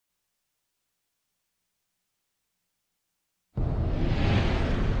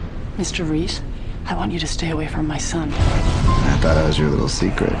Mr. Reese, I want you to stay away from my son. I thought that was your little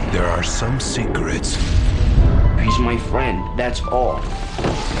secret. There are some secrets He's my friend, that's all.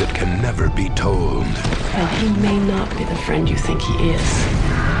 that can never be told. Well, he may not be the friend you think he is.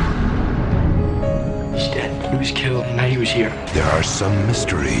 He's dead. He was killed, and now he was here. There are some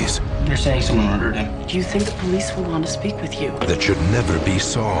mysteries They're saying someone murdered him. Do you think the police will want to speak with you? that should never be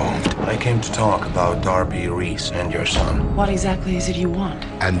solved. I came to talk about Darby Reese and your son. What exactly is it you want?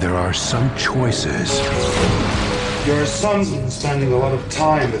 And there are some choices Your son's been spending a lot of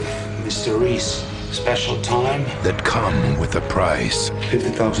time with Mr. Reese. Special time. that come with a price.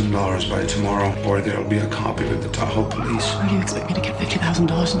 $50,000 by tomorrow, or there'll be a copy with the Tahoe police. How do you expect me to get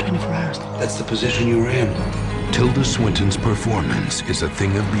 $50,000 in 24 hours? That's the position you're in. Tilda Swinton's performance is a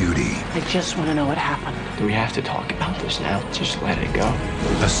thing of beauty. I just want to know what happened. Do we have to talk about this now? Just let it go.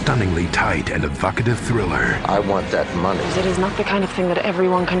 A stunningly tight and evocative thriller. I want that money. It is not the kind of thing that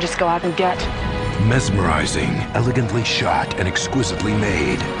everyone can just go out and get. Mesmerizing, elegantly shot, and exquisitely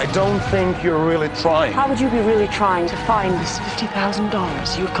made. I don't think you're really trying. How would you be really trying to find this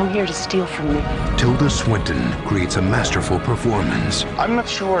 $50,000 you've come here to steal from me? Tilda Swinton creates a masterful performance. I'm not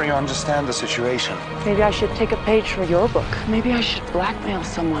sure you understand the situation. Maybe I should take a page from your book. Maybe I should blackmail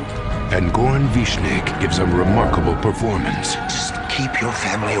someone. And Goran Vishnik gives a remarkable performance. Just keep your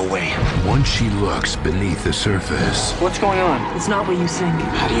family away. Once she looks beneath the surface, What's going on? It's not what you think.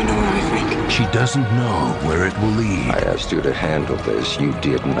 How do you know what I think? she doesn't know where it will lead, I asked you to handle this. You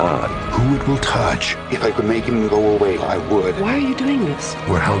did not. who it will touch, If I could make him go away, I would. Why are you doing this?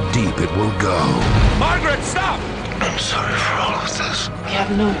 or how deep it will go. Margaret, stop! I'm sorry for all of this. We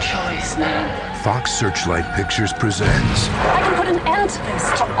have no choice now. Fox Searchlight Pictures presents I can put an end to this,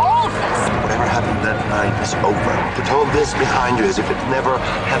 to all of this. Whatever happened that night is over. Put all this behind you as if it never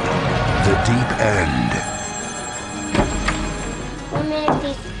happened. The Deep End.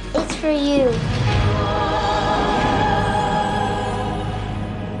 Romantic, it's for you.